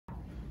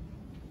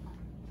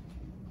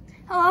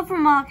Hello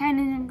from Wildcat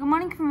News and good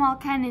morning from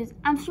Wildcat News.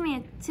 I'm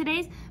Shamia.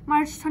 Today's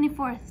March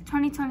 24th,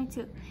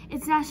 2022.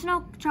 It's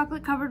National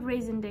Chocolate Covered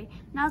Raisin Day.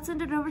 Now let's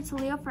send it over to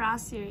Leo for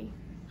Ask Siri.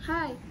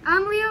 Hi,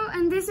 I'm Leo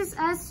and this is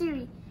Ask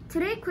Siri.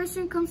 Today's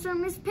question comes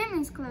from Miss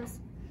Pittman's class.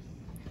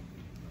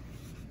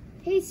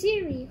 Hey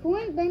Siri, who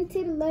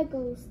invented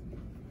Legos?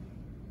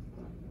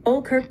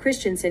 Ole Kirk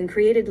Christensen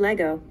created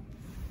Lego.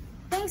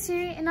 Thanks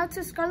Siri, and now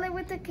to Scarlett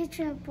with the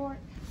kitchen report.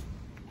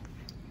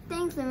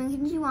 Thanks, Living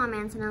Chihuahua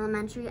Manson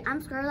Elementary.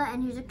 I'm Scarlett,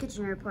 and here's a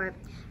kitchen report.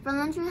 For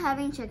lunch, we're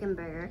having chicken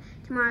burger.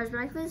 Tomorrow's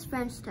breakfast,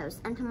 French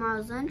toast, and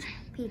tomorrow's lunch,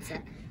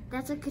 pizza.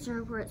 That's a kitchen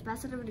report. It's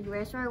passed over to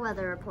Grace for our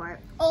weather report.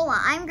 Hola,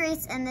 I'm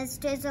Grace, and this is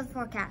today's weather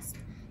forecast.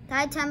 The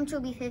high temperature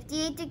will be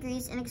 58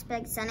 degrees and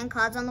expect sun and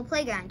clouds on the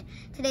playground.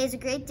 Today is a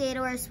great day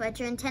to wear a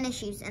sweatshirt and tennis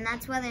shoes, and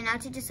that's weather. Now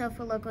to Giselle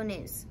for local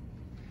news.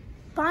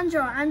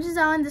 Bonjour, I'm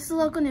Giselle and this is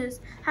local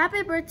news.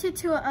 Happy birthday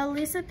to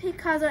Elisa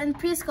Picasso in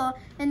preschool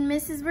in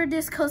Mrs.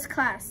 Verdisco's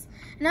class.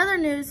 In other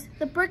news,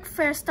 the Brick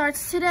Fair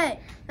starts today.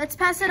 Let's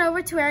pass it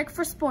over to Eric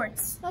for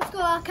sports. Let's go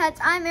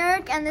Wildcats. I'm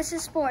Eric and this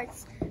is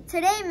sports.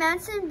 Today,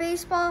 Manson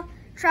Baseball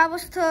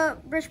travels to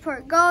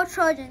Bridgeport. Go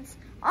Trojans.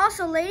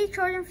 Also, Lady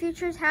Trojan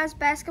Futures has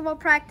basketball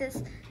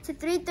practice to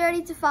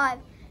 3:30 to 5.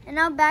 And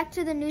now back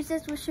to the news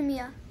desk with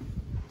Shamia.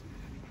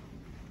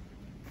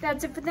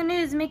 That's it for the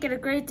news. Make it a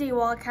great day,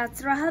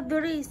 Wildcats.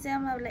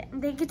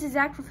 And thank you to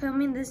Zach for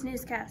filming this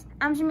newscast.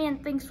 I'm Jimmy,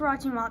 and thanks for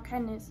watching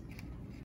Wildcat News.